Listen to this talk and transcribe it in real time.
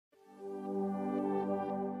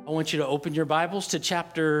I want you to open your Bibles to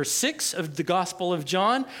chapter 6 of the Gospel of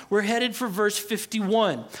John. We're headed for verse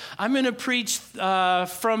 51. I'm going to preach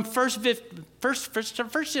from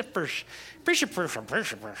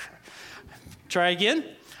Try again.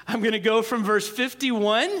 I'm going to go from verse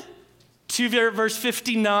 51 to verse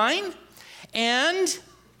 59. And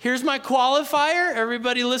here's my qualifier.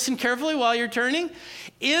 Everybody listen carefully while you're turning.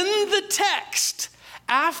 In the text,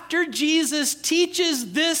 after Jesus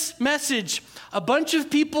teaches this message, a bunch of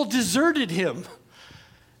people deserted him.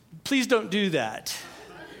 Please don't do that,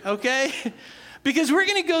 okay? Because we're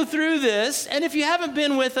going to go through this, and if you haven't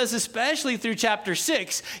been with us, especially through chapter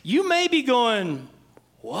 6, you may be going,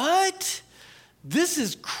 what? This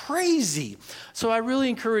is crazy. So I really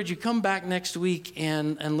encourage you, come back next week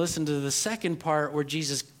and listen to the second part where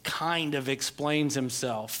Jesus kind of explains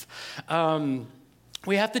himself.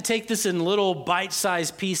 We have to take this in little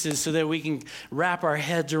bite-sized pieces so that we can wrap our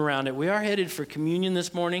heads around it. We are headed for communion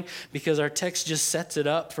this morning because our text just sets it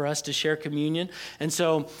up for us to share communion. And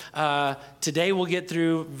so today we'll get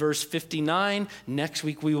through verse 59. Next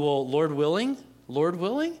week we will, Lord willing,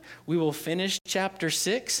 we will finish chapter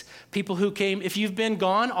 6. People who came, if you've been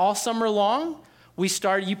gone all summer long,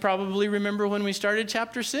 you probably remember when we started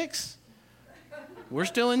chapter 6. We're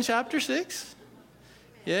still in chapter 6.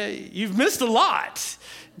 Yeah, you've missed a lot.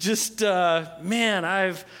 Just, man,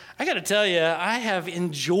 I got to tell you, I have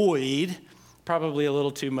enjoyed, probably a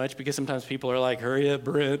little too much because sometimes people are like, hurry up,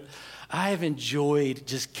 Brent. I have enjoyed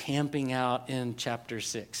just camping out in chapter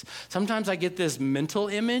 6. Sometimes I get this mental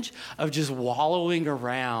image of just wallowing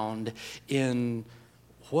around in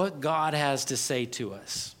what God has to say to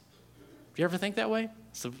us. Do you ever think that way?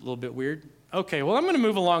 It's a little bit weird. Okay, well, I'm going to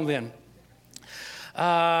move along then.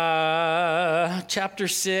 Chapter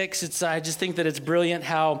 6, I just think that it's brilliant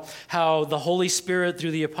how the Holy Spirit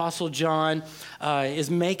through the Apostle John is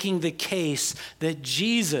making the case that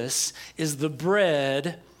Jesus is the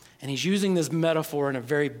bread, and he's using this metaphor in a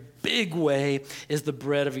very big way, is the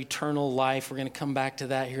bread of eternal life. We're going to come back to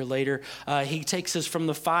that here later. He takes us from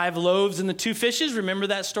the 5 loaves and the 2 fishes. Remember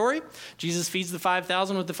that story? Jesus feeds the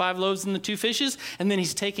 5,000 with the 5 loaves and the 2 fishes. And then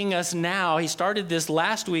he's taking us now. He started this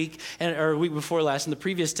last week, or week before last in the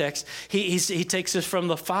previous text. He takes us from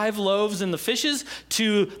the 5 loaves and the fishes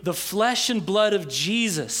to the flesh and blood of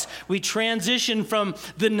Jesus. We transition from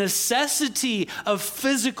the necessity of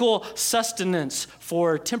physical sustenance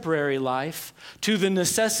for temporary life to the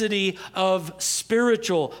necessity of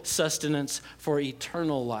spiritual sustenance for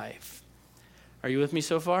eternal life. Are you with me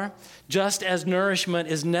so far? Just as nourishment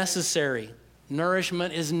is necessary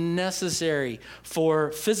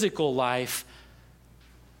for physical life,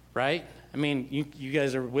 right? I mean, you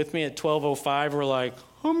guys are with me at 12:05. We're like,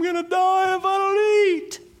 I'm going to die if I don't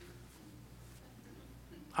eat.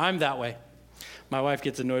 I'm that way. My wife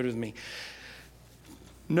gets annoyed with me.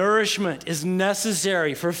 Nourishment is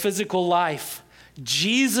necessary for physical life.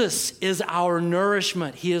 Jesus is our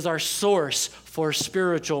nourishment. He is our source for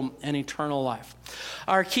spiritual and eternal life.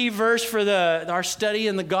 Our key verse for our study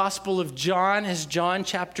in the Gospel of John is John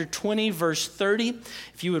chapter 20, verse 30.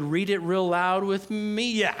 If you would read it real loud with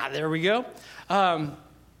me. Yeah, there we go. I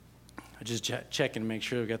just checking to make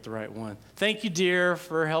sure I got the right one. Thank you, dear,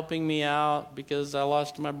 for helping me out because I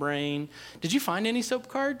lost my brain. Did you find any soap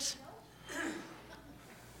cards?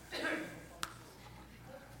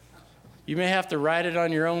 You may have to write it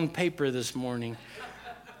on your own paper this morning.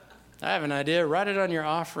 I have an idea. Write it on your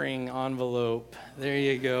offering envelope. There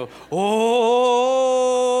you go. Oh,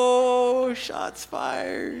 shots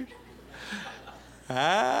fired.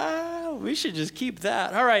 We should just keep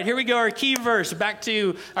that. All right, here we go. Our key verse. Back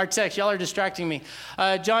to our text. Y'all are distracting me.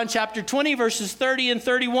 John chapter 20, verses 30 and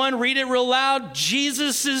 31. Read it real loud.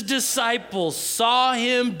 Jesus' disciples saw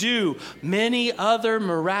him do many other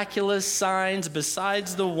miraculous signs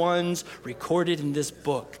besides the ones recorded in this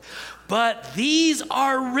book. But these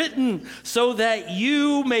are written so that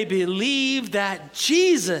you may believe that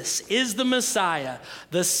Jesus is the Messiah,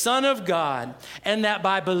 the Son of God, and that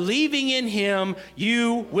by believing in him,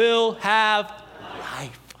 you will have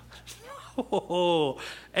life. Oh,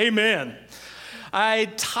 amen.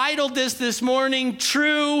 I titled this morning,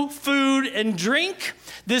 True Food and Drink.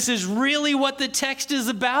 This is really what the text is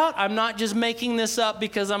about. I'm not just making this up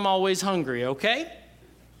because I'm always hungry, okay?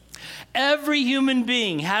 Every human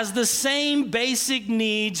being has the same basic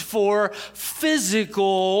needs for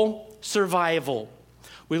physical survival.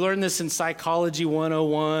 We learned this in Psychology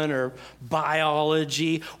 101 or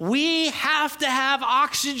biology. We have to have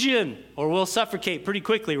oxygen or we'll suffocate pretty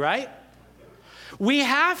quickly, right? We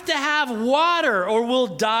have to have water or we'll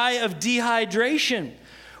die of dehydration.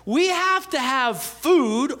 We have to have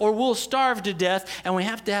food or we'll starve to death, and we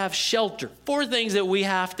have to have shelter. 4 things that we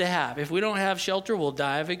have to have. If we don't have shelter, we'll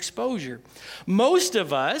die of exposure. Most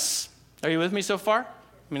of us, are you with me so far?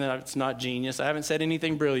 I mean, it's not genius. I haven't said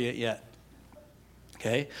anything brilliant yet.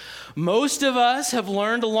 Okay? Most of us have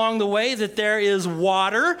learned along the way that there is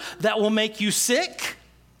water that will make you sick,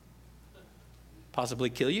 possibly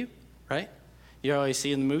kill you, right? You always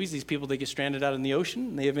see in the movies these people that get stranded out in the ocean,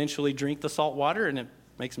 and they eventually drink the salt water, and it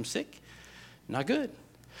makes them sick. Not good.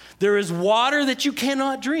 There is water that you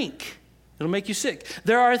cannot drink. It'll make you sick.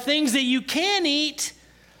 There are things that you can eat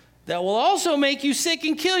that will also make you sick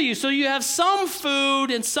and kill you. So you have some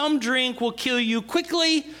food and some drink will kill you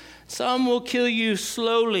quickly. Some will kill you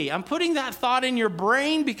slowly. I'm putting that thought in your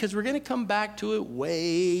brain because we're going to come back to it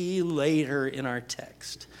way later in our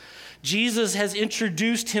text. Jesus has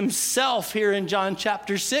introduced himself here in John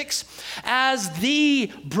chapter 6 as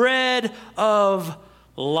the bread of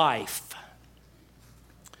life.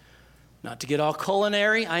 Not to get all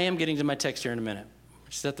culinary, I am getting to my text here in a minute.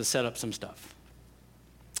 Just have to set up some stuff.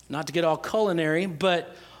 Not to get all culinary,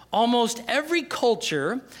 but almost every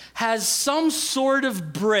culture has some sort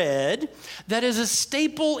of bread that is a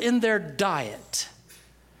staple in their diet.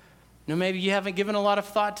 Now, maybe you haven't given a lot of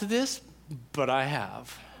thought to this, but I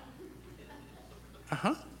have.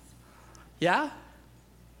 Yeah?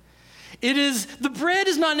 The bread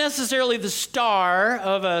is not necessarily the star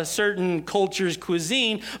of a certain culture's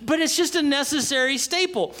cuisine, but it's just a necessary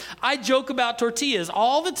staple. I joke about tortillas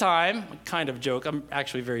all the time. Kind of joke. I'm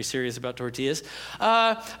actually very serious about tortillas.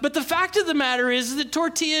 But the fact of the matter is that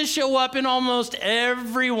tortillas show up in almost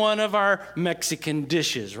every one of our Mexican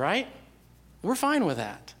dishes, right? We're fine with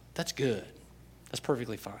that. That's good. That's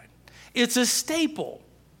perfectly fine. It's a staple.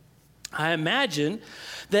 I imagine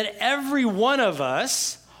that every one of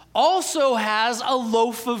us also has a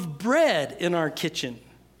loaf of bread in our kitchen.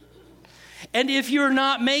 And if you're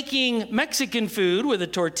not making Mexican food with a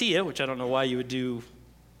tortilla, which I don't know why you would do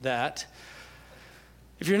that,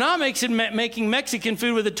 if you're not making Mexican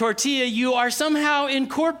food with a tortilla, you are somehow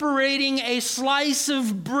incorporating a slice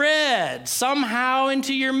of bread somehow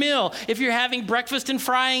into your meal. If you're having breakfast and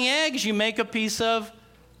frying eggs, you make a piece of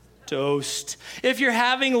toast. If you're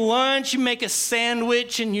having lunch, you make a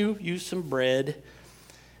sandwich and you use some bread.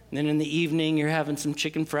 And then in the evening, you're having some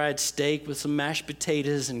chicken fried steak with some mashed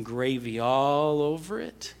potatoes and gravy all over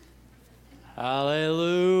it.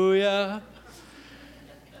 Hallelujah.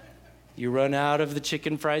 You run out of the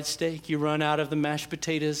chicken fried steak, you run out of the mashed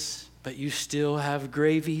potatoes, but you still have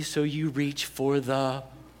gravy, so you reach for the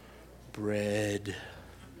bread.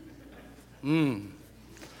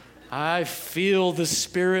 I feel the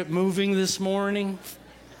Spirit moving this morning.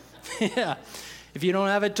 Yeah. If you don't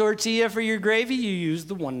have a tortilla for your gravy, you use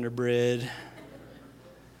the Wonder Bread.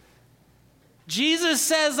 Jesus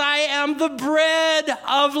says, I am the bread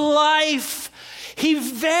of life. He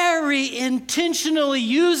very intentionally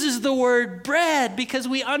uses the word bread because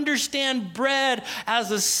we understand bread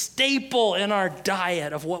as a staple in our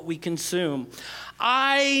diet of what we consume.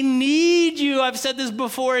 I need you. I've said this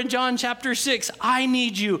before in John chapter 6. I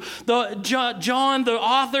need you. John, the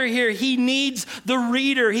author here, he needs the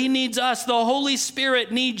reader. He needs us. The Holy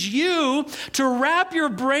Spirit needs you to wrap your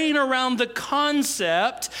brain around the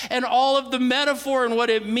concept and all of the metaphor and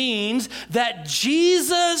what it means that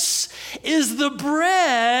Jesus is the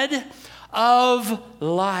bread of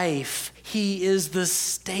life. He is the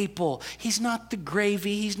staple. He's not the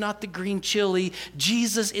gravy. He's not the green chili.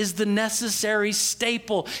 Jesus is the necessary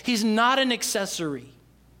staple. He's not an accessory.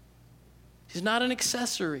 He's not an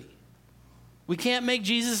accessory. We can't make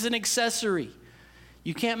Jesus an accessory.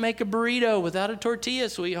 You can't make a burrito without a tortilla,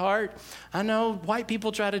 sweetheart. I know white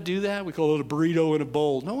people try to do that. We call it a burrito in a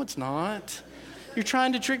bowl. No, it's not. You're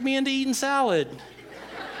trying to trick me into eating salad.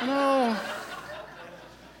 No.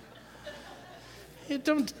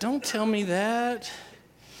 Don't tell me that.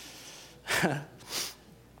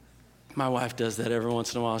 My wife does that every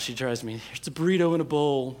once in a while. She tries me. It's a burrito in a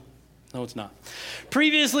bowl. No, it's not.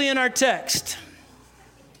 Previously in our text,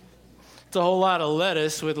 it's a whole lot of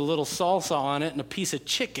lettuce with a little salsa on it and a piece of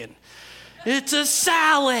chicken. It's a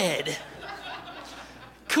salad.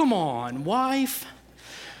 Come on, wife.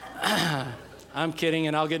 I'm kidding,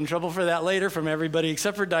 and I'll get in trouble for that later from everybody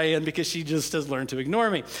except for Diane because she just has learned to ignore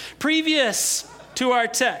me. Previous to our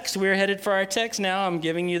text. We're headed for our text now. I'm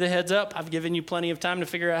giving you the heads up. I've given you plenty of time to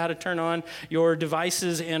figure out how to turn on your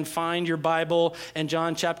devices and find your Bible and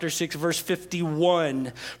John chapter 6, verse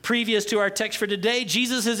 51. Previous to our text for today,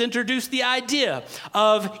 Jesus has introduced the idea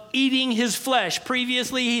of eating his flesh.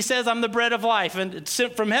 Previously, he says, I'm the bread of life, and it's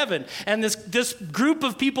sent from heaven. And this group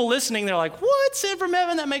of people listening, they're like, what? Sent from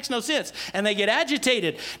heaven? That makes no sense. And they get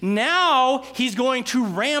agitated. Now, he's going to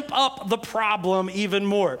ramp up the problem even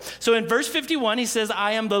more. So in verse 51, he says,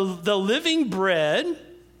 I am the living bread.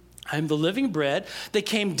 I am the living bread that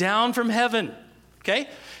came down from heaven. Okay?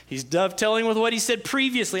 He's dovetailing with what he said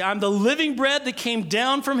previously. I'm the living bread that came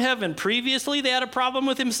down from heaven. Previously, they had a problem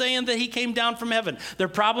with him saying that he came down from heaven. Their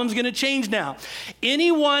problem's going to change now.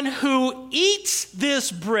 Anyone who eats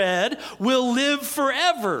this bread will live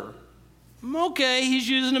forever. Okay, he's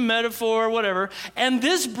using a metaphor, whatever. And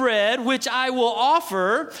this bread, which I will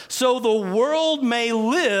offer so the world may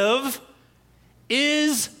live,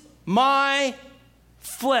 is my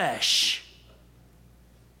flesh.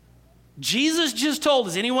 Jesus just told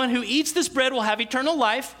us, anyone who eats this bread will have eternal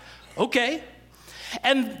life. Okay.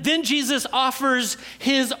 And then Jesus offers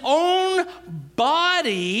his own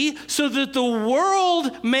body so that the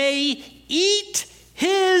world may eat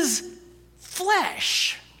his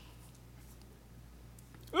flesh.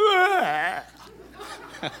 That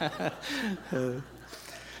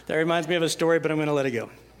reminds me of a story, but I'm going to let it go.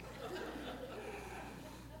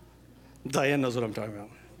 Diane knows what I'm talking about.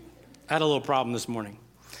 I had a little problem this morning.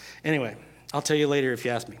 Anyway, I'll tell you later if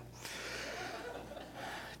you ask me.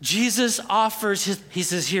 Jesus offers he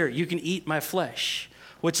says, here, you can eat my flesh,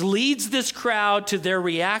 which leads this crowd to their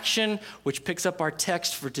reaction, which picks up our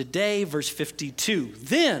text for today, verse 52.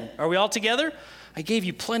 Then, are we all together? I gave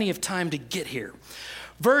you plenty of time to get here.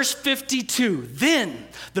 Verse 52, then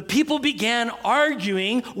the people began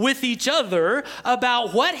arguing with each other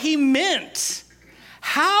about what he meant.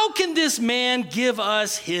 How can this man give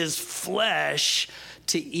us his flesh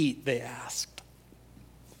to eat, they asked.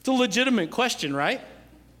 It's a legitimate question, right?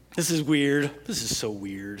 This is weird. This is so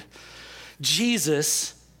weird.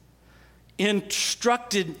 Jesus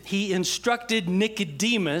instructed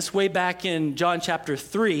Nicodemus way back in John chapter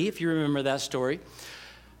 3, if you remember that story.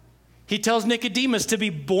 He tells Nicodemus to be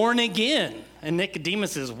born again. And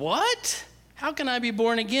Nicodemus says, what? How can I be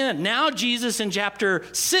born again? Now Jesus in chapter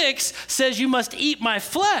 6 says you must eat my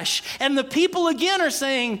flesh. And the people again are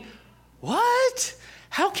saying, what?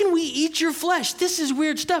 How can we eat your flesh? This is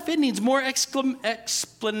weird stuff. It needs more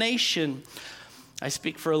explanation. I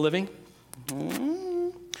speak for a living.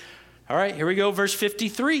 All right, here we go. Verse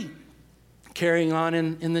 53, carrying on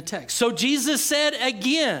in the text. So Jesus said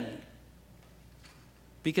again,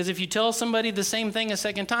 because if you tell somebody the same thing a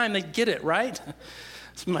second time, they get it, right?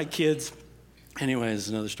 It's my kids. Anyway, it's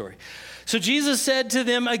another story. So Jesus said to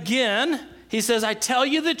them again, he says, I tell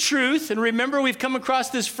you the truth. And remember, we've come across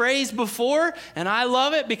this phrase before, and I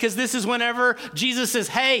love it because this is whenever Jesus says,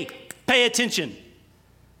 hey, pay attention.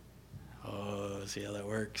 Oh, see how that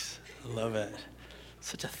works? I love it.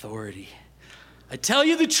 Such authority. I tell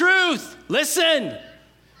you the truth. Listen.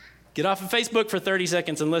 Get off of Facebook for 30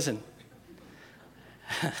 seconds and listen.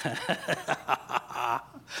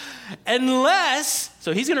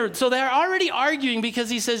 So they're already arguing because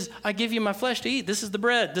he says, I give you my flesh to eat. This is the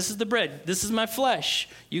bread. This is the bread. This is my flesh.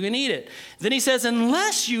 You can eat it. Then he says,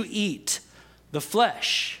 unless you eat the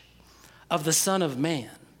flesh of the Son of Man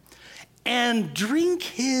and drink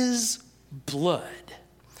his blood,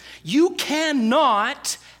 you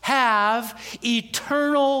cannot have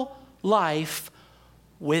eternal life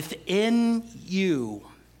within you.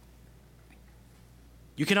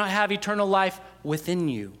 You cannot have eternal life within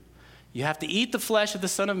you. You have to eat the flesh of the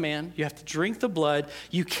Son of Man. You have to drink the blood.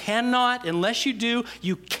 You cannot, unless you do,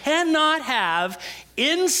 you cannot have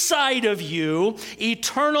inside of you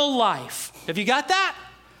eternal life. Have you got that?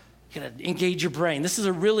 You got to engage your brain. This is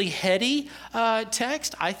a really heady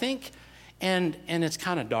text, I think, and it's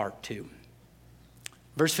kind of dark too.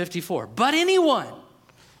 Verse 54, but anyone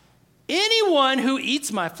who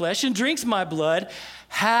eats my flesh and drinks my blood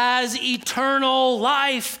has eternal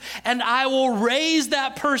life, and I will raise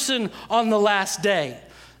that person on the last day.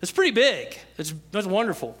 It's pretty big. That's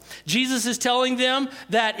wonderful. Jesus is telling them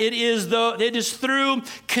that it is through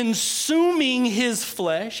consuming his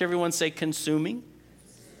flesh. Everyone say consuming.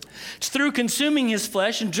 It's through consuming his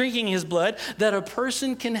flesh and drinking his blood that a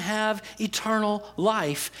person can have eternal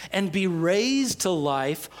life and be raised to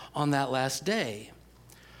life on that last day.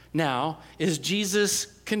 Now, is Jesus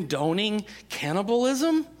condoning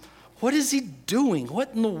cannibalism? What is he doing?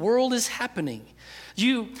 What in the world is happening?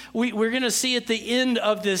 We're going to see at the end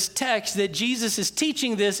of this text that Jesus is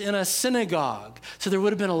teaching this in a synagogue. So there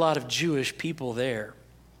would have been a lot of Jewish people there,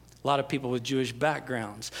 a lot of people with Jewish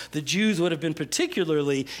backgrounds. The Jews would have been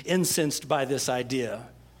particularly incensed by this idea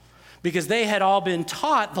because they had all been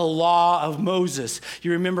taught the law of Moses.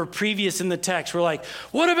 You remember previous in the text, we're like,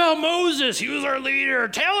 what about Moses? He was our leader.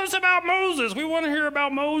 Tell us about Moses. We want to hear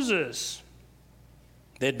about Moses.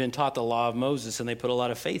 They had been taught the law of Moses, and they put a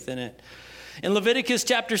lot of faith in it. In Leviticus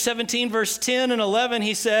chapter 17, verse 10 and 11,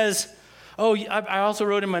 he says, I also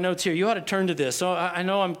wrote in my notes here, you ought to turn to this. So I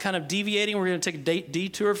know I'm kind of deviating. We're going to take a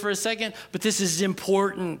detour for a second, but this is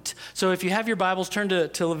important. So if you have your Bibles, turn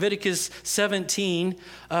to Leviticus 17,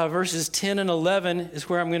 verses 10 and 11 is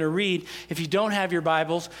where I'm going to read. If you don't have your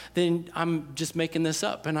Bibles, then I'm just making this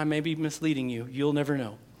up, and I may be misleading you. You'll never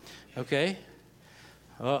know. Okay?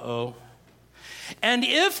 Uh-oh. And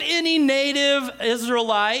if any native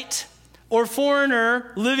Israelite or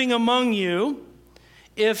foreigner living among you,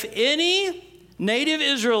 if any native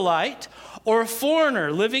Israelite or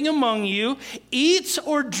foreigner living among you eats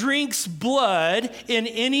or drinks blood in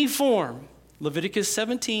any form, Leviticus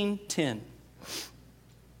 17:10,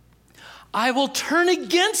 I will turn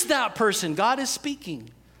against that person. God is speaking.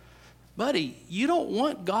 Buddy, you don't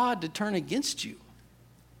want God to turn against you.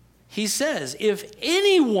 He says, if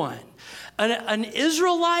anyone, an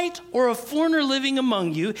Israelite or a foreigner living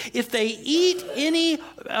among you, if they eat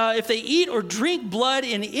or drink blood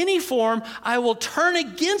in any form, I will turn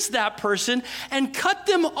against that person and cut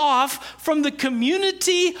them off from the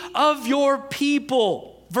community of your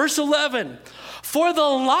people. Verse 11, for the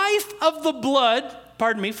life of the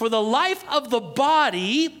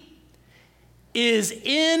body is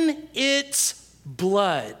in its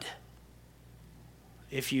blood.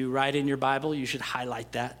 If you write in your Bible, you should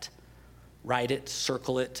highlight that. Write it,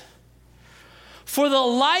 circle it. For the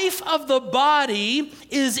life of the body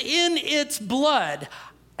is in its blood.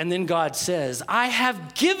 And then God says, I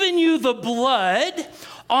have given you the blood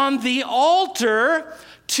on the altar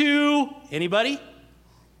to, anybody?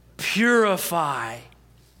 Purify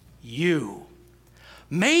you,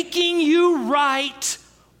 making you right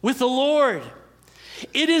with the Lord.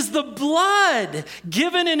 It is the blood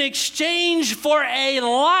given in exchange for a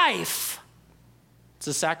life. It's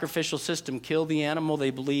a sacrificial system. Kill the animal, they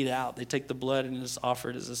bleed out. They take the blood and it's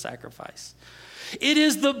offered as a sacrifice. It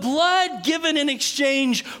is the blood given in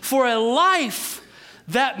exchange for a life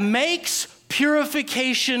that makes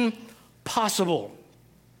purification possible.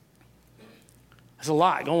 There's a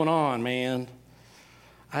lot going on, man.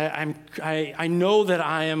 I know that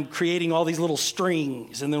I am creating all these little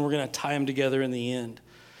strings, and then we're going to tie them together in the end.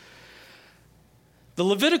 The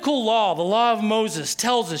Levitical law, the law of Moses,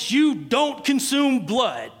 tells us you don't consume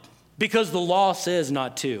blood because the law says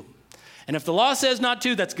not to. And if the law says not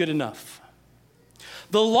to, that's good enough.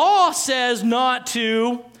 The law says not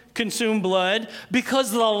to consume blood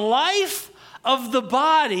because the life of the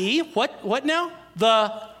body, what now?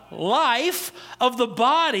 The life of the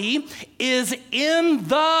body is in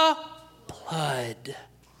the blood.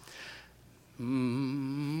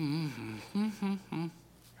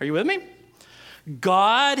 Are you with me?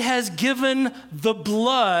 God has given the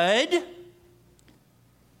blood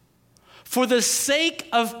for the sake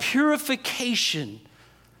of purification.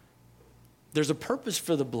 There's a purpose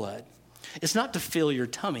for the blood. It's not to fill your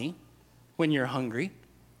tummy when you're hungry.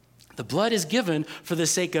 The blood is given for the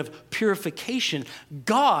sake of purification.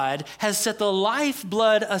 God has set the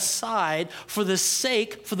lifeblood aside for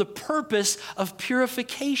the purpose of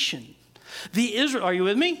purification. Are you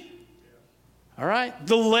with me? All right.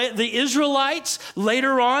 The Israelites,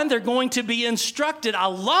 later on, they're going to be instructed. I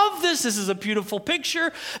love this. This is a beautiful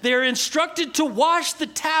picture. They're instructed to wash the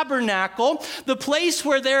tabernacle, the place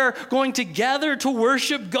where they're going to gather to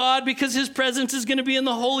worship God because his presence is going to be in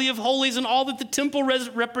the Holy of Holies and all that the temple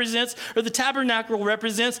represents, or the tabernacle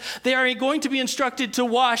represents. They are going to be instructed to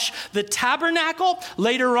wash the tabernacle,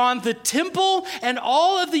 later on the temple, and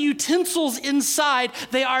all of the utensils inside.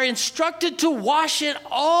 They are instructed to wash it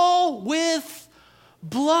all with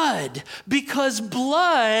blood, because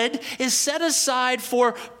blood is set aside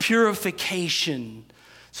for purification.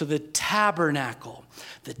 So the tabernacle,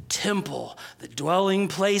 the temple, the dwelling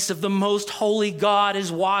place of the most holy God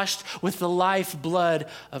is washed with the lifeblood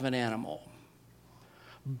of an animal.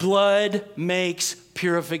 Blood makes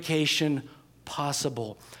purification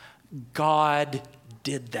possible. God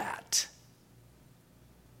did that.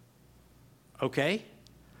 Okay?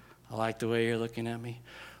 I like the way you're looking at me.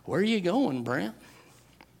 Where are you going, Brent?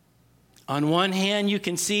 On one hand, you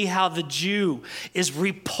can see how the Jew is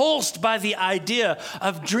repulsed by the idea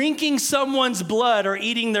of drinking someone's blood or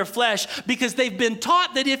eating their flesh because they've been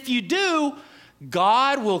taught that if you do,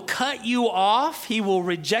 God will cut you off, he will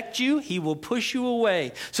reject you, he will push you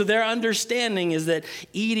away. So their understanding is that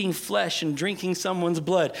eating flesh and drinking someone's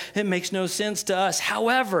blood, it makes no sense to us.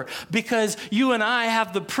 However, because you and I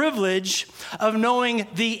have the privilege of knowing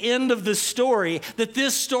the end of the story, that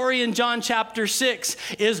this story in John chapter 6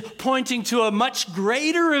 is pointing to a much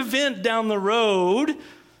greater event down the road.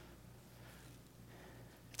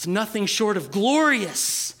 It's nothing short of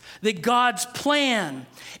glorious, that God's plan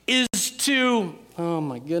is to, oh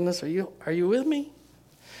my goodness, are you with me?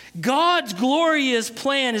 God's glorious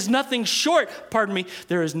plan is nothing short,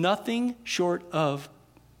 there is nothing short of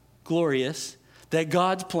glorious, that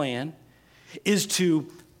God's plan is to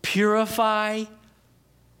purify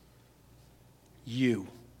you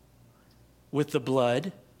with the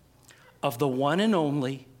blood of the one and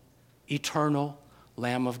only eternal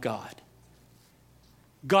Lamb of God.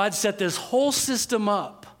 God set this whole system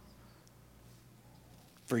up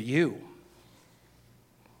for you.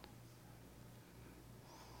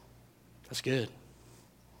 That's good.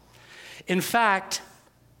 In fact,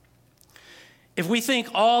 if we think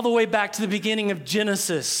all the way back to the beginning of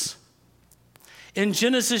Genesis, in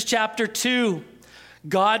Genesis chapter 2,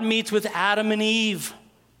 God meets with Adam and Eve.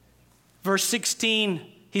 Verse 16,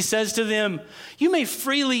 he says to them, "You may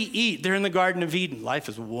freely eat." They're in the Garden of Eden. Life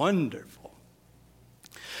is wonderful.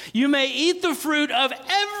 "You may eat the fruit of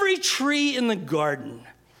every tree in the garden,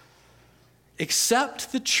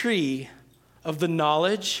 except the tree of the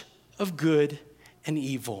knowledge of good and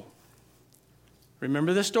evil."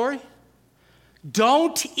 Remember this story?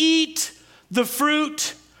 Don't eat the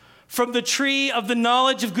fruit from the tree of the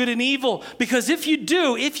knowledge of good and evil, because if you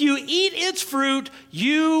do, if you eat its fruit,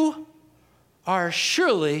 you are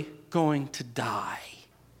surely going to die.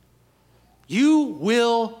 You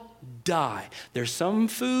will die. There's some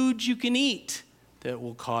foods you can eat that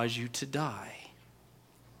will cause you to die.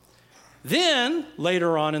 Then,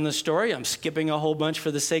 later on in the story, I'm skipping a whole bunch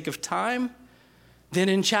for the sake of time. Then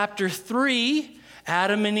in chapter 3,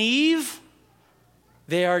 Adam and Eve,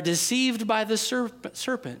 they are deceived by the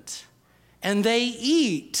serpent, and they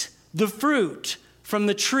eat the fruit from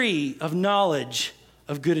the tree of knowledge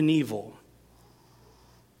of good and evil.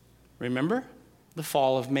 Remember? The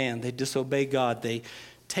fall of man. They disobey God. They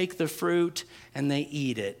take the fruit and they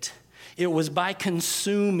eat it. It was by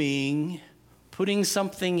putting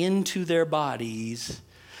something into their bodies,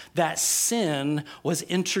 that sin was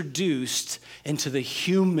introduced into the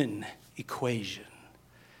human equation.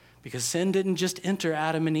 Because sin didn't just enter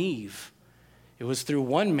Adam and Eve. It was through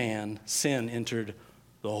one man sin entered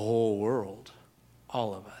the whole world,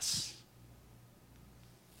 all of us.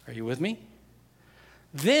 Are you with me?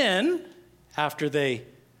 Then, after they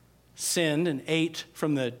sinned and ate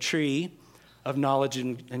from the tree of knowledge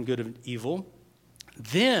and good and evil,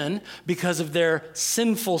 then, because of their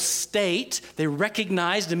sinful state, they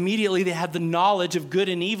recognized immediately they had the knowledge of good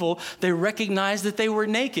and evil. They recognized that they were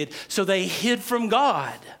naked, so they hid from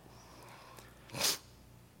God.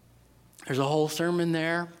 There's a whole sermon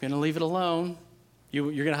there. I'm going to leave it alone.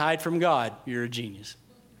 You're going to hide from God. You're a genius.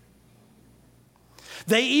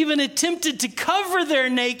 They even attempted to cover their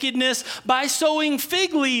nakedness by sewing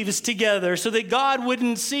fig leaves together so that God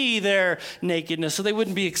wouldn't see their nakedness, so they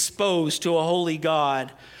wouldn't be exposed to a holy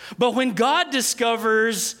God. But when God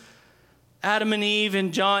discovers Adam and Eve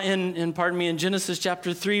in Genesis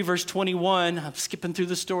chapter 3, verse 21, I'm skipping through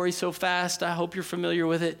the story so fast, I hope you're familiar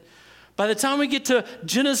with it. By the time we get to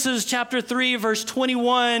Genesis chapter 3, verse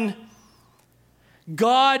 21,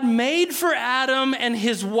 God made for Adam and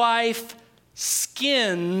his wife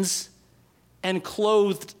skins and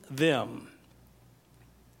clothed them.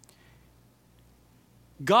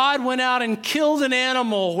 God went out and killed an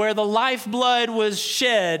animal where the lifeblood was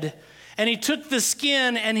shed, and he took the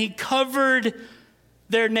skin and he covered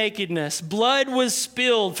their nakedness. Blood was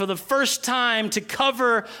spilled for the first time to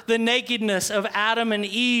cover the nakedness of Adam and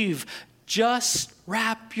Eve. Just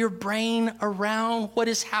wrap your brain around what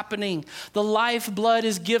is happening. The lifeblood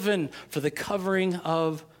is given for the covering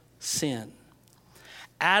of sin.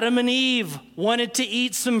 Adam and Eve wanted to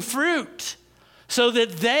eat some fruit so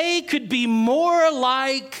that they could be more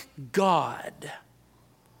like God.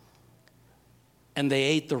 And they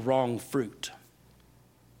ate the wrong fruit.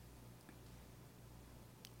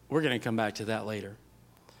 We're going to come back to that later.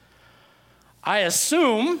 I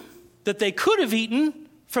assume that they could have eaten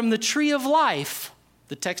from the tree of life.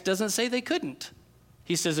 The text doesn't say they couldn't.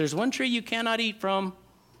 He says there's one tree you cannot eat from.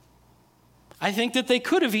 I think that they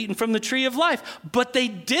could have eaten from the tree of life, but they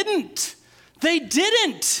didn't. They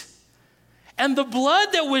didn't. And the blood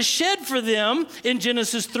that was shed for them in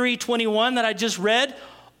Genesis 3:21 that I just read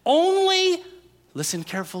only, listen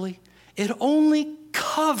carefully, it only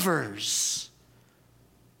covers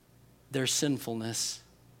their sinfulness.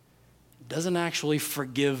 It doesn't actually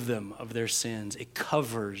forgive them of their sins. It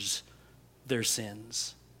covers their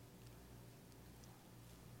sins.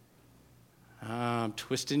 I'm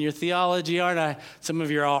twisting your theology, aren't I? Some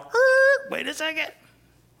of you are all, wait a second.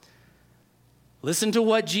 Listen to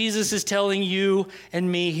what Jesus is telling you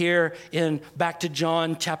and me here back to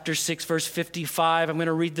John chapter 6, verse 55. I'm going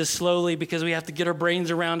to read this slowly because we have to get our brains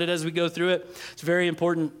around it as we go through it. It's very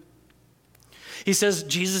important. He says,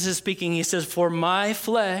 Jesus is speaking, he says, "For my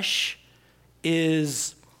flesh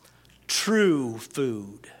is true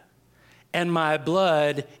food, and my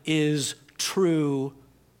blood is true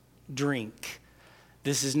drink."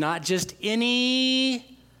 This is not just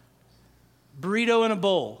any burrito in a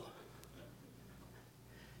bowl.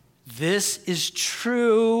 This is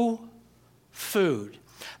true food.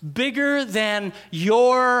 Bigger than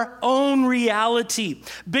your own reality,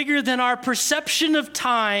 bigger than our perception of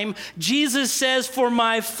time. Jesus says, "For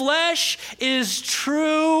my flesh is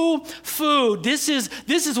true food." This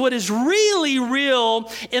is what is really real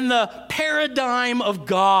in the paradigm of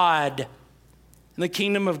God, in the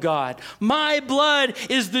kingdom of God. My blood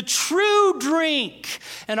is the true drink.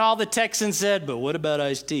 And all the Texans said, "But what about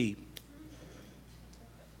iced tea?"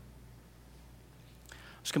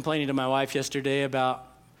 I was complaining to my wife yesterday about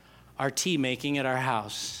our tea making at our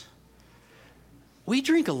house. We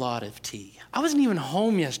drink a lot of tea. I wasn't even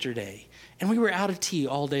home yesterday, and we were out of tea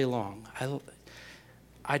all day long.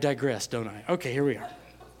 I digress, don't I? Okay, here we are.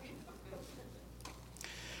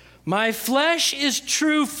 My flesh is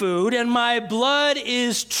true food, and my blood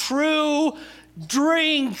is true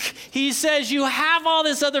drink. He says, you have all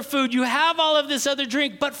this other food, you have all of this other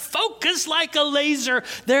drink, but focus like a laser.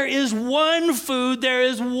 There is one food, there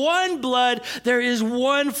is one blood, there is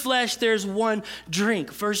one flesh, there's one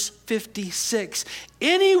drink. Verse 56,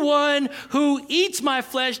 anyone who eats my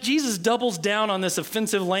flesh, Jesus doubles down on this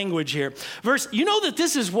offensive language here. You know that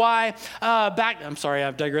this is why I'm sorry,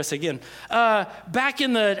 I've digressed again. Back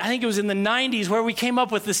in I think it was in the 90s where we came up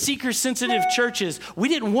with the seeker-sensitive churches. We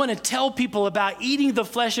didn't want to tell people about eating the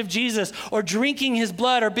flesh of Jesus or drinking his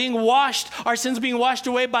blood or being washed, our sins being washed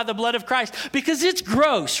away by the blood of Christ, because it's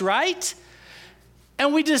gross, right?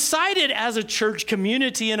 And we decided as a church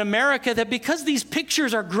community in America that because these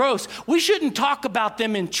pictures are gross, we shouldn't talk about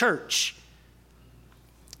them in church.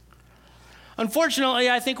 Unfortunately,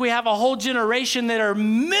 I think we have a whole generation that are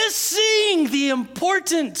missing the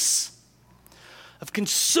importance of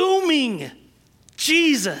consuming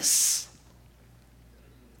Jesus.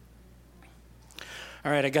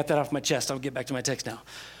 All right, I got that off my chest. I'll get back to my text now.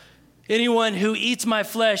 Anyone who eats my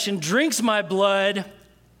flesh and drinks my blood,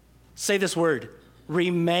 say this word,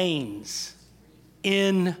 remains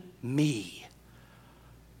in me,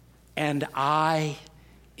 and I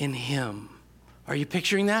in him. Are you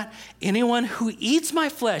picturing that? Anyone who eats my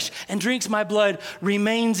flesh and drinks my blood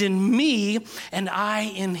remains in me, and I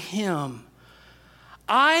in him.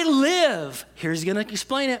 I live, here's going to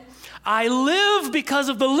explain it. I live because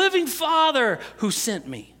of the living Father who sent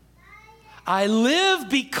me. I live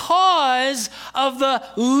because of the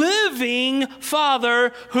living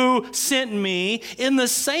Father who sent me. In the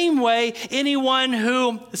same way, anyone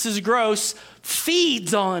who, this is gross,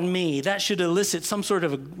 feeds on me. That should elicit some sort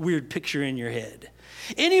of a weird picture in your head.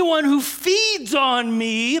 Anyone who feeds on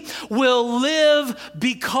me will live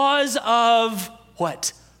because of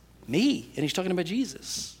what? Me. And he's talking about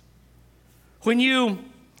Jesus. When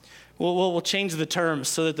we'll change the terms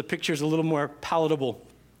so that the picture is a little more palatable.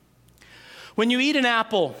 When you eat an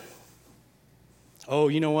apple, oh,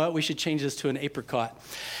 you know what? We should change this to an apricot.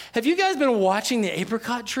 Have you guys been watching the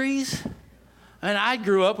apricot trees? And I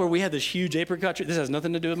grew up where we had this huge apricot tree. This has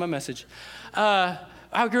nothing to do with my message.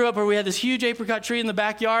 I grew up where we had this huge apricot tree in the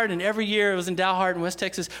backyard, and every year, it was in Dalhart in West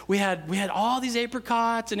Texas, we had all these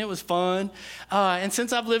apricots, and it was fun. And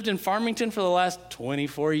since I've lived in Farmington for the last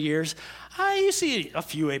 24 years, I used to eat a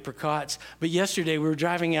few apricots. But yesterday, we were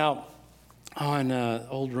driving out on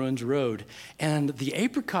Old Runs Road, and the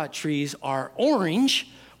apricot trees are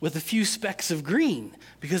orange with a few specks of green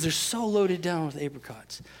because they're so loaded down with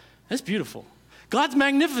apricots. That's beautiful. God's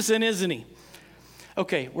magnificent, isn't he?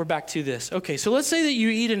 Okay, we're back to this. Okay, so let's say that you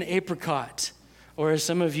eat an apricot, or as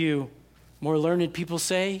some of you more learned people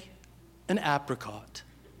say, an apricot.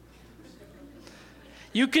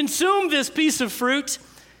 You consume this piece of fruit,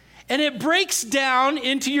 and it breaks down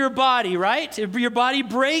into your body, right? Your body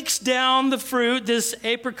breaks down the fruit, this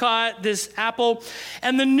apricot, this apple,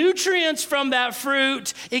 and the nutrients from that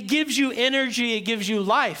fruit, it gives you energy, it gives you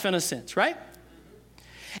life in a sense, right?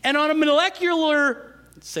 And on a molecular,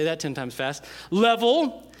 say that 10 times fast,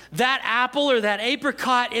 level, that apple or that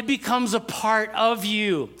apricot, it becomes a part of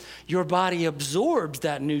you. Your body absorbs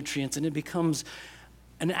that nutrients and it becomes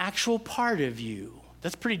an actual part of you.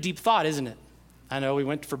 That's pretty deep thought, isn't it? I know we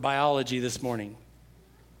went for biology this morning.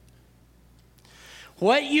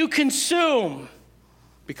 What you consume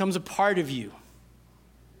becomes a part of you.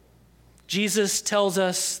 Jesus tells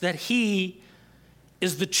us that he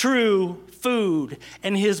is the true food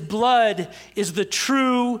and his blood is the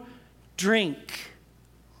true drink.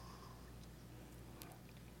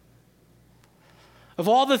 Of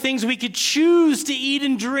all the things we could choose to eat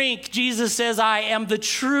and drink, Jesus says, I am the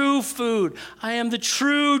true food. I am the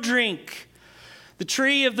true drink. The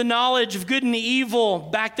tree of the knowledge of good and evil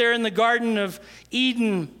back there in the Garden of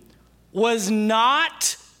Eden was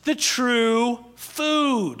not the true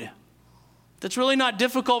food. That's really not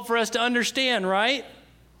difficult for us to understand, right?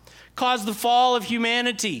 Caused the fall of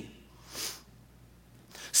humanity.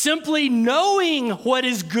 Simply knowing what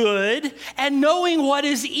is good and knowing what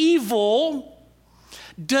is evil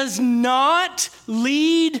does not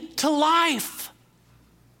lead to life.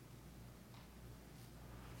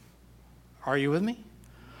 Are you with me?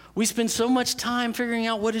 We spend so much time figuring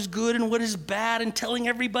out what is good and what is bad and telling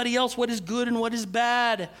everybody else what is good and what is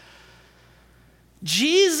bad.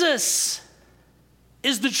 Jesus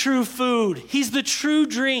is the true food. He's the true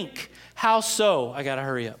drink. How so? I got to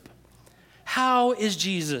hurry up. How is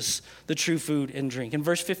Jesus the true food and drink? In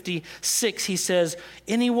verse 56, he says,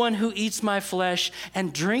 anyone who eats my flesh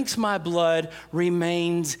and drinks my blood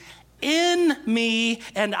remains in me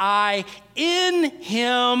and I in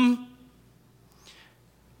him.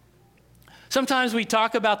 Sometimes we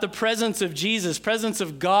talk about the presence of Jesus, presence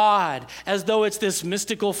of God, as though it's this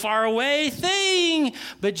mystical, faraway thing.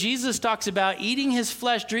 But Jesus talks about eating his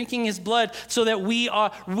flesh, drinking his blood, so that we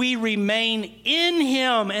remain in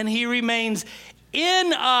him and he remains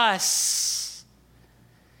in us.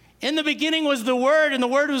 In the beginning was the Word, and the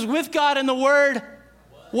Word was with God, and the Word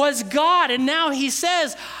was God. And now he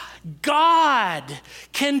says, God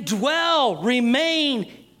can dwell,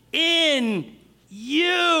 remain in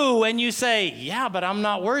you. And you say, yeah, but I'm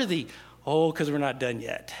not worthy. Oh, because we're not done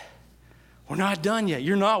yet. We're not done yet.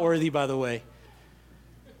 You're not worthy, by the way.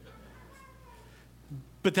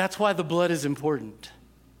 But that's why the blood is important.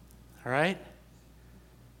 All right?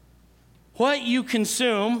 What you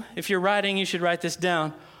consume, if you're writing, you should write this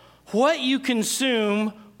down. What you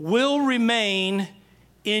consume will remain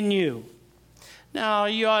in you. Now,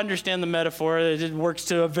 you understand the metaphor. It works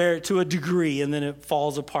to a degree, and then it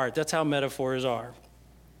falls apart. That's how metaphors are.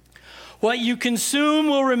 What you consume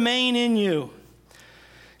will remain in you.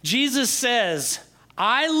 Jesus says,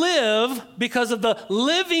 I live because of the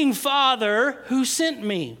living Father who sent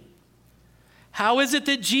me. How is it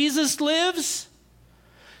that Jesus lives?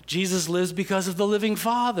 Jesus lives because of the living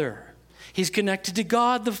Father. He's connected to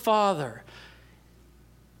God the Father.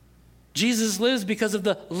 Jesus lives because of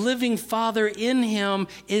the living Father in him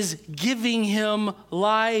is giving him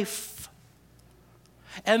life.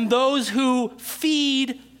 And those who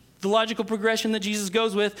feed, the logical progression that Jesus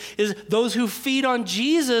goes with, is those who feed on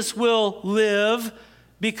Jesus will live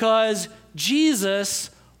because Jesus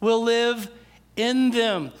will live in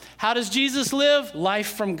them. How does Jesus live?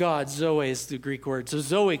 Life from God. Zoe is the Greek word. So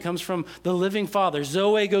Zoe comes from the living Father.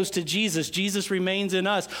 Zoe goes to Jesus. Jesus remains in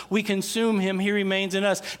us. We consume him. He remains in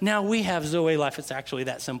us. Now we have Zoe life. It's actually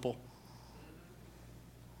that simple.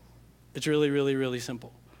 It's really, really, really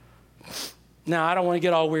simple. Now, I don't want to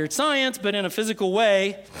get all weird science, but in a physical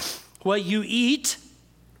way, what you eat,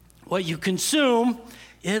 what you consume,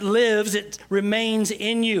 it lives, it remains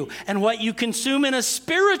in you. And what you consume in a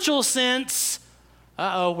spiritual sense,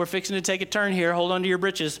 we're fixing to take a turn here. Hold on to your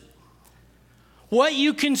britches. What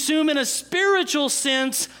you consume in a spiritual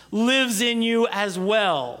sense lives in you as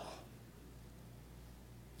well.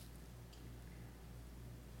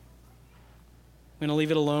 I'm going to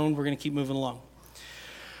leave it alone. We're going to keep moving along.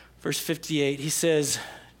 Verse 58,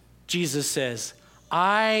 Jesus says,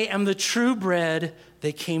 I am the true bread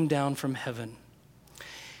that came down from heaven.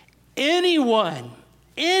 Anyone,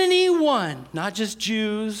 not just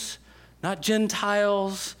Jews, not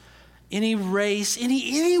Gentiles, any race,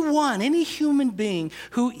 anyone, any human being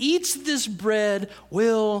who eats this bread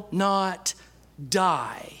will not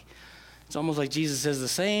die. It's almost like Jesus says the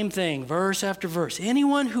same thing, verse after verse.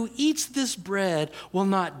 Anyone who eats this bread will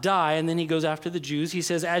not die. And then he goes after the Jews. He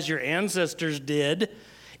says, as your ancestors did,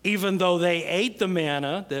 even though they ate the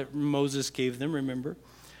manna that Moses gave them, remember,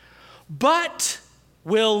 but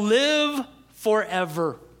will live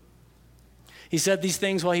forever. He said these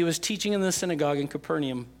things while he was teaching in the synagogue in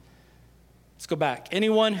Capernaum. Let's go back.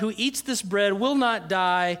 Anyone who eats this bread will not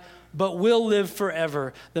die, but will live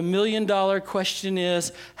forever. The million-dollar question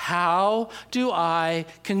is, how do I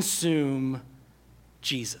consume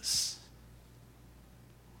Jesus?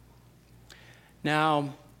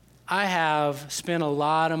 Now, I have spent a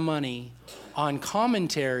lot of money on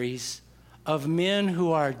commentaries of men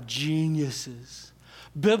who are geniuses,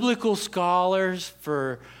 biblical scholars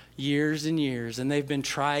for years and years, and they've been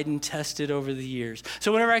tried and tested over the years.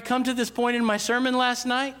 So whenever I come to this point in my sermon last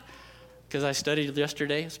night, because I studied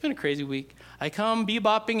yesterday, it's been a crazy week, I come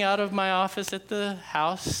bebopping out of my office at the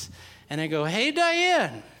house, and I go, hey,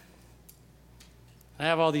 Diane. I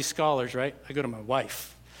have all these scholars, right? I go to my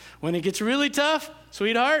wife. When it gets really tough,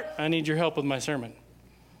 sweetheart, I need your help with my sermon.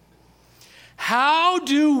 How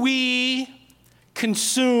do we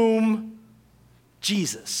consume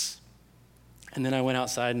Jesus? And then I went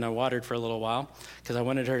outside and I watered for a little while because I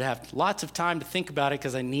wanted her to have lots of time to think about it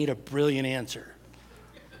because I need a brilliant answer.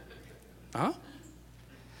 Huh?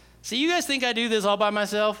 See, you guys think I do this all by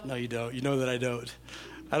myself? No, you don't. You know that I don't.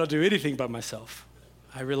 I don't do anything by myself.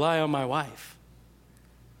 I rely on my wife.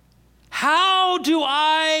 How do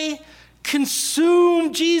I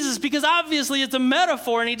consume Jesus? Because obviously it's a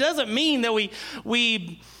metaphor and he doesn't mean that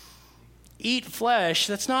we eat flesh.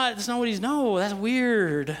 That's not what he's, no, that's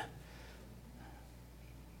weird.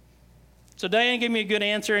 So Diane gave me a good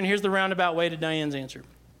answer, and here's the roundabout way to Diane's answer.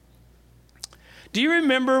 Do you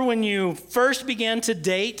remember when you first began to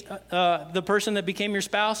date the person that became your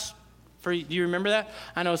spouse? Do you remember that?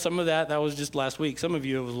 I know some of that was just last week. Some of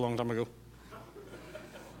you, it was a long time ago.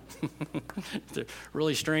 It's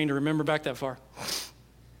really strange to remember back that far.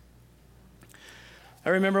 I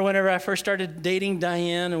remember whenever I first started dating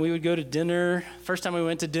Diane, and we would go to dinner. First time we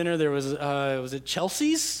went to dinner, there was at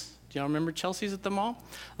Chelsea's. Do y'all remember Chelsea's at the mall?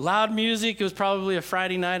 Loud music. It was probably a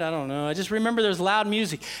Friday night. I don't know. I just remember there's loud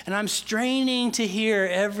music, and I'm straining to hear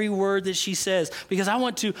every word that she says because I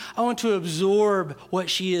want to absorb what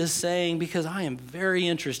she is saying because I am very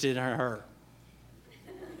interested in her.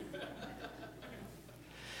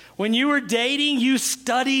 When you were dating, you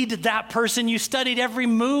studied that person. You studied every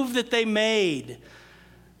move that they made.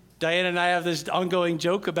 Diane and I have this ongoing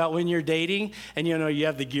joke about when you're dating, and you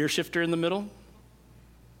have the gear shifter in the middle.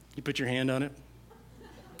 You put your hand on it.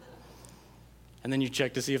 And then you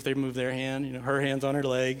check to see if they move their hand. Her hand's on her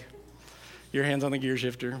leg. Your hand's on the gear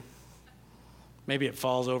shifter. Maybe it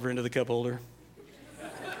falls over into the cup holder.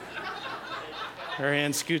 Her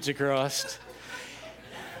hand scoots across.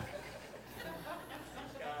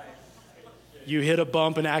 You hit a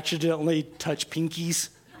bump and accidentally touch pinkies.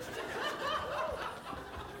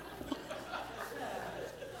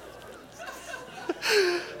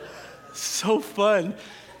 So fun.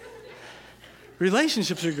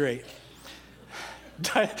 Relationships are great.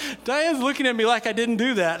 Diane's looking at me like I didn't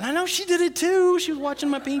do that. And I know she did it too. She was watching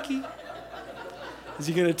my pinky. Is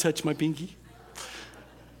he going to touch my pinky?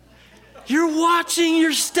 You're watching,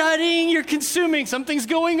 you're studying, you're consuming. Something's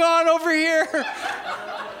going on over here.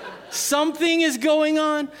 Something is going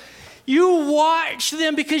on. You watch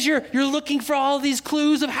them because you're looking for all these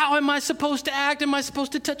clues of how am I supposed to act? Am I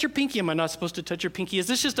supposed to touch your pinky? Am I not supposed to touch your pinky? Is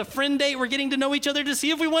this just a friend date? We're getting to know each other to see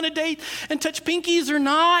if we want to date and touch pinkies or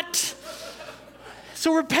not.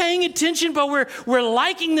 So we're paying attention, but we're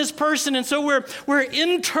liking this person, and so we're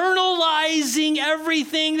internalizing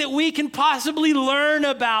everything that we can possibly learn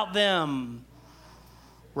about them.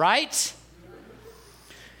 Right?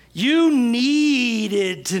 You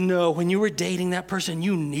needed to know, when you were dating that person,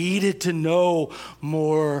 you needed to know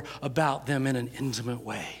more about them in an intimate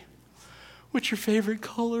way. What's your favorite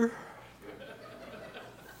color?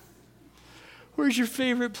 Where's your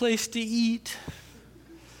favorite place to eat?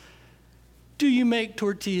 Do you make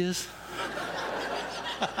tortillas?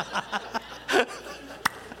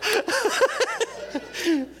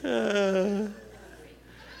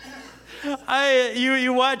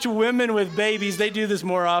 You watch women with babies. They do this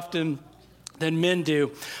more often than men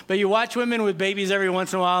do. But you watch women with babies every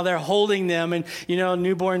once in a while. They're holding them, and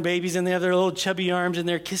newborn babies, and they have their little chubby arms, and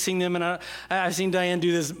they're kissing them. And I've seen Diane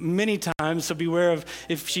do this many times. So beware of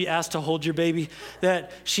if she asks to hold your baby,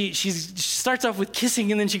 that she starts off with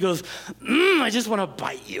kissing, and then she goes, I just want to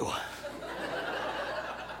bite you.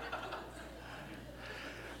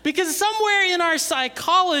 Because somewhere in our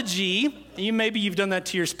psychology, maybe you've done that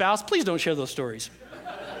to your spouse. Please don't share those stories.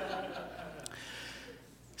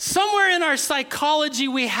 Somewhere in our psychology,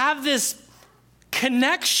 we have this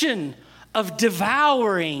connection of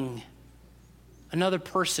devouring another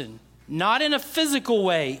person, not in a physical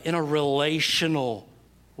way, in a relational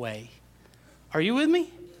way. Are you with me?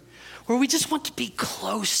 Where we just want to be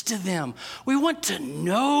close to them. We want to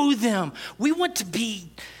know them. We want to be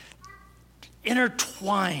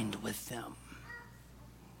intertwined with them.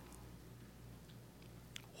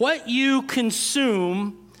 What you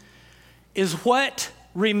consume is what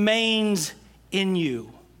remains in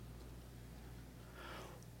you.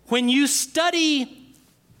 When you study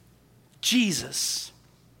Jesus,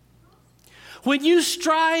 when you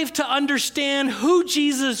strive to understand who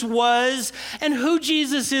Jesus was and who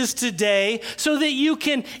Jesus is today so that you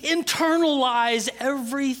can internalize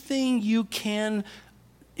everything you can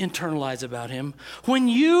internalize about him, when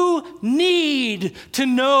you need to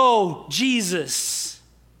know Jesus,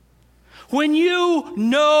 when you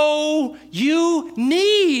know you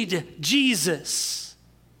need Jesus,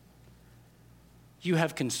 you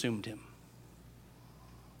have consumed him.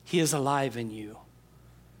 He is alive in you.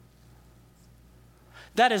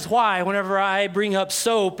 That is why whenever I bring up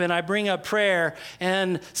soap and I bring up prayer,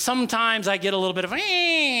 and sometimes I get a little bit of,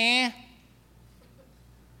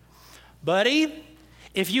 buddy,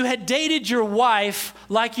 if you had dated your wife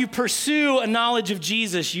like you pursue a knowledge of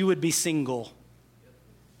Jesus, you would be single.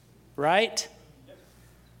 Right?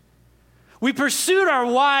 We pursued our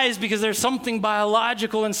wives because there's something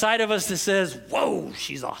biological inside of us that says, whoa,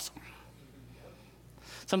 she's awesome.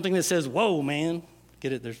 Something that says, whoa, man.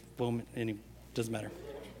 Get it? There's, whoa, doesn't matter.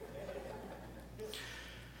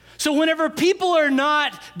 So whenever people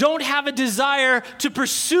don't have a desire to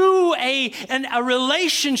pursue a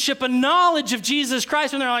relationship, a knowledge of Jesus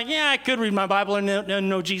Christ, when they're like, yeah, I could read my Bible and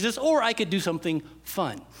know Jesus, or I could do something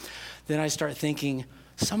fun, then I start thinking,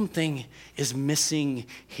 something is missing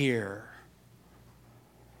here.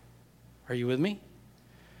 Are you with me?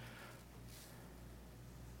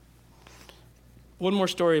 One more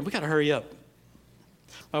story. We got to hurry up.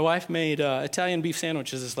 My wife made Italian beef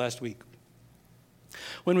sandwiches this last week.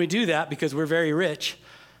 When we do that, because we're very rich,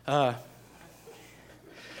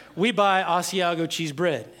 we buy Asiago cheese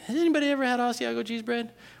bread. Has anybody ever had Asiago cheese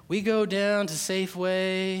bread? We go down to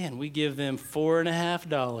Safeway and we give them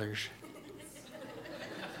 $4.50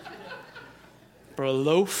 for a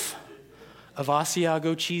loaf of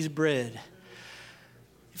Asiago cheese bread.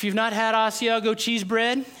 If you've not had Asiago cheese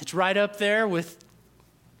bread, it's right up there with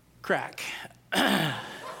crack.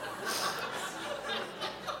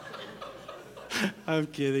 I'm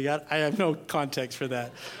kidding. I have no context for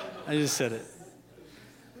that. I just said it.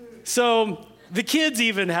 So the kids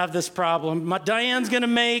even have this problem. Diane's going to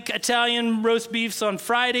make Italian roast beefs on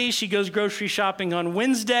Friday. She goes grocery shopping on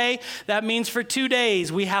Wednesday. That means for 2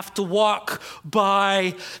 days we have to walk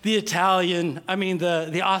by the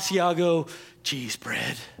Asiago cheese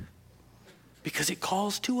bread because it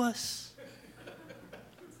calls to us.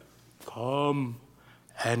 Come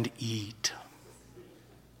and eat.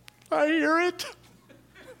 I hear it.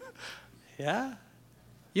 Yeah.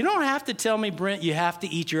 You don't have to tell me, Brent, you have to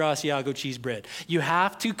eat your Asiago cheese bread. You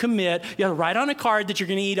have to commit. You have to write on a card that you're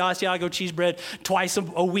going to eat Asiago cheese bread twice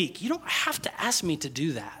a week. You don't have to ask me to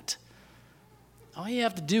do that. All you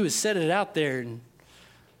have to do is set it out there, and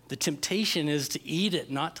the temptation is to eat it,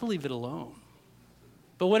 not to leave it alone.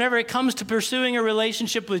 But whenever it comes to pursuing a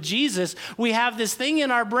relationship with Jesus, we have this thing in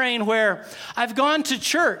our brain where I've gone to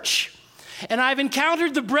church, and I've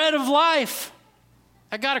encountered the bread of life.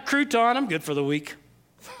 I got a crouton. I'm good for the week.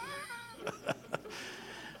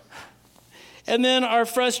 And then our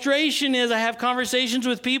frustration is I have conversations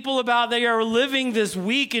with people about they are living this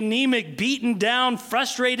weak, anemic, beaten down,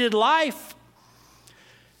 frustrated life.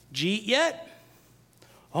 Did you eat yet?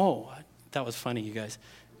 Oh, that was funny, you guys.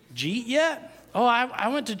 Did you eat yet? Oh, I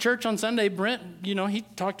went to church on Sunday. Brent, he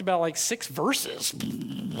talked about like 6 verses.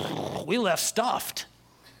 We left stuffed.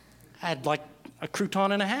 I had like a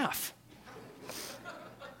crouton and a half.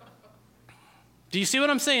 Do you see what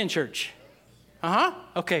I'm saying, church?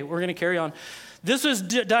 Okay, we're going to carry on. This was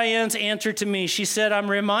Diane's answer to me. She said, I'm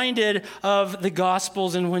reminded of the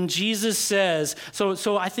Gospels and when Jesus says,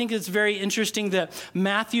 so I think it's very interesting that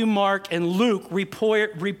Matthew, Mark, and Luke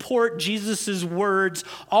report Jesus' words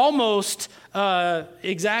almost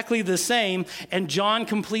exactly the same, and John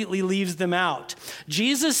completely leaves them out.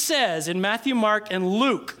 Jesus says in Matthew, Mark, and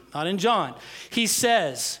Luke, not in John, he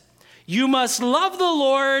says, you must love the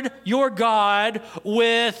Lord your God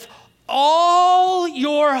with all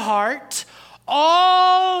your heart,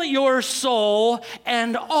 all your soul,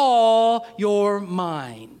 and all your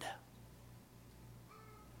mind.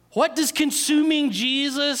 What does consuming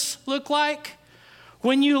Jesus look like?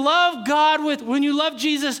 When you love when you love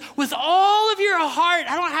Jesus with all of your heart,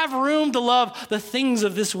 I don't have room to love the things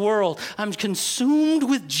of this world. I'm consumed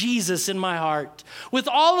with Jesus in my heart. With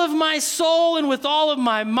all of my soul and with all of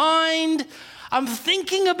my mind, I'm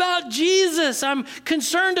thinking about Jesus. I'm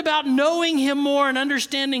concerned about knowing him more and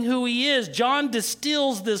understanding who he is. John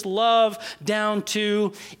distills this love down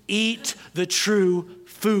to eat the true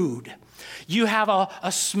food. You have a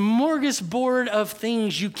smorgasbord of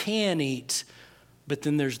things you can eat, but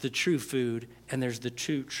then there's the true food and there's the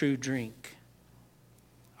true drink.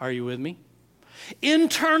 Are you with me?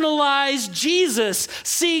 Internalize Jesus.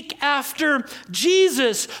 Seek after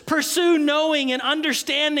Jesus. Pursue knowing and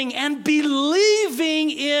understanding and believing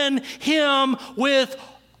in him with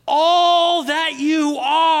all that you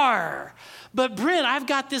are. But Brent, I've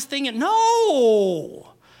got this thing. No.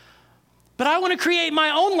 But I want to create my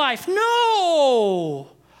own life. No.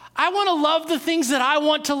 I want to love the things that I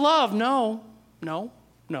want to love. No.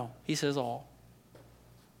 He says all.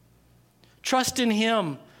 Trust in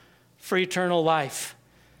him for eternal life.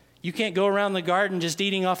 You can't go around the garden just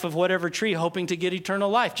eating off of whatever tree hoping to get eternal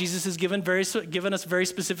life. Jesus has given us very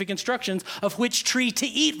specific instructions of which tree to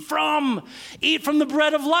eat from. Eat from the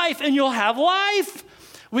bread of life and you'll have life.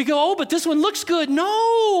 We go, oh, but this one looks good.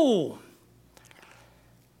 No.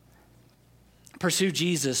 Pursue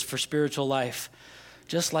Jesus for spiritual life,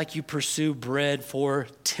 just like you pursue bread for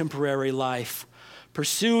temporary life.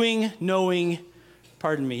 Pursuing knowing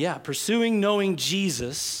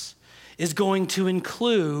Jesus is going to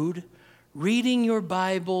include reading your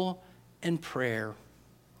Bible and prayer.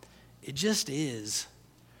 It just is.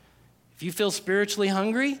 If you feel spiritually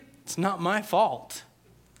hungry, it's not my fault.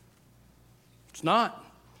 It's not.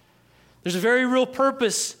 There's a very real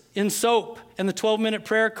purpose in SOAP and the 12-minute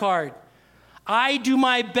prayer card. I do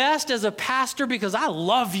my best as a pastor because I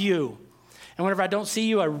love you. And whenever I don't see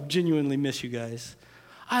you, I genuinely miss you guys.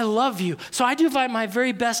 I love you. So I do my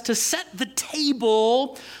very best to set the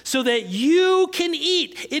table so that you can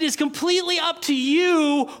eat. It is completely up to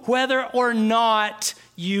you whether or not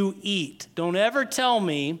you eat. Don't ever tell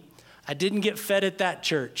me I didn't get fed at that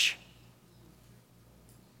church.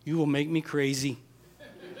 You will make me crazy.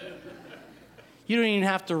 You don't even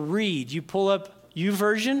have to read. You pull up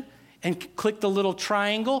YouVersion and click the little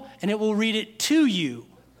triangle and it will read it to you.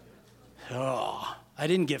 Oh, I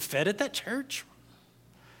didn't get fed at that church.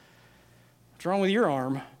 What's wrong with your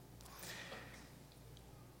arm?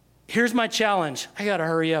 Here's my challenge. I got to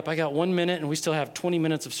hurry up. I got 1 minute and we still have 20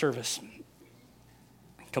 minutes of service.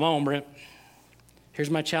 Come on, Brent.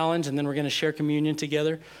 Here's my challenge, and then we're going to share communion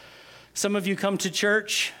together. Some of you come to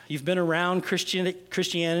church. You've been around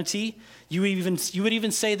Christianity. You would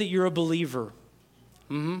even say that you're a believer.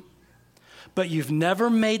 But you've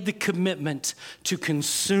never made the commitment to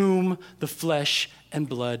consume the flesh and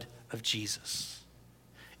blood of Jesus.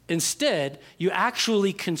 Instead, you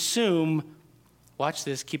actually consume, watch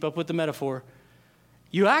this, keep up with the metaphor.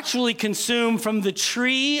 You actually consume from the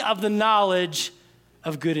tree of the knowledge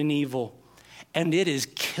of good and evil, and it is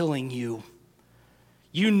killing you.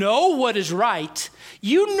 You know what is right.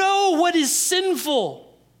 You know what is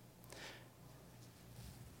sinful.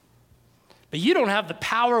 But you don't have the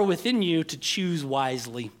power within you to choose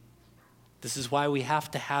wisely. This is why we have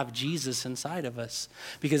to have Jesus inside of us.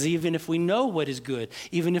 Because even if we know what is good,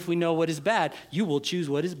 even if we know what is bad, you will choose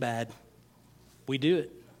what is bad. We do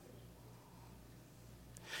it.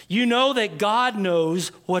 You know that God knows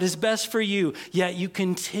what is best for you, yet you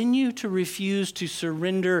continue to refuse to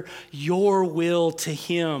surrender your will to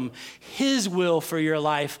him, his will for your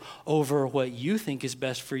life over what you think is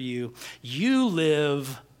best for you. You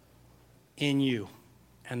live in you,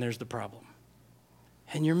 and there's the problem.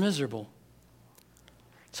 And you're miserable.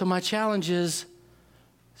 So my challenge is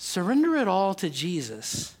surrender it all to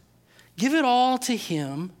Jesus. Give it all to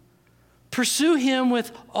him. Pursue him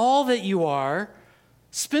with all that you are.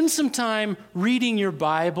 Spend some time reading your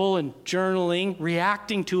Bible and journaling,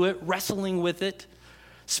 reacting to it, wrestling with it.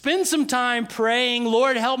 Spend some time praying,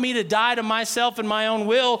 Lord, help me to die to myself and my own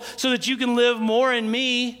will so that you can live more in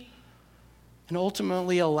me. And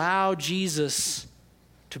ultimately allow Jesus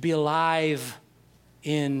to be alive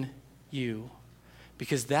in you.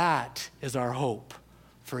 Because that is our hope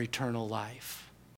for eternal life.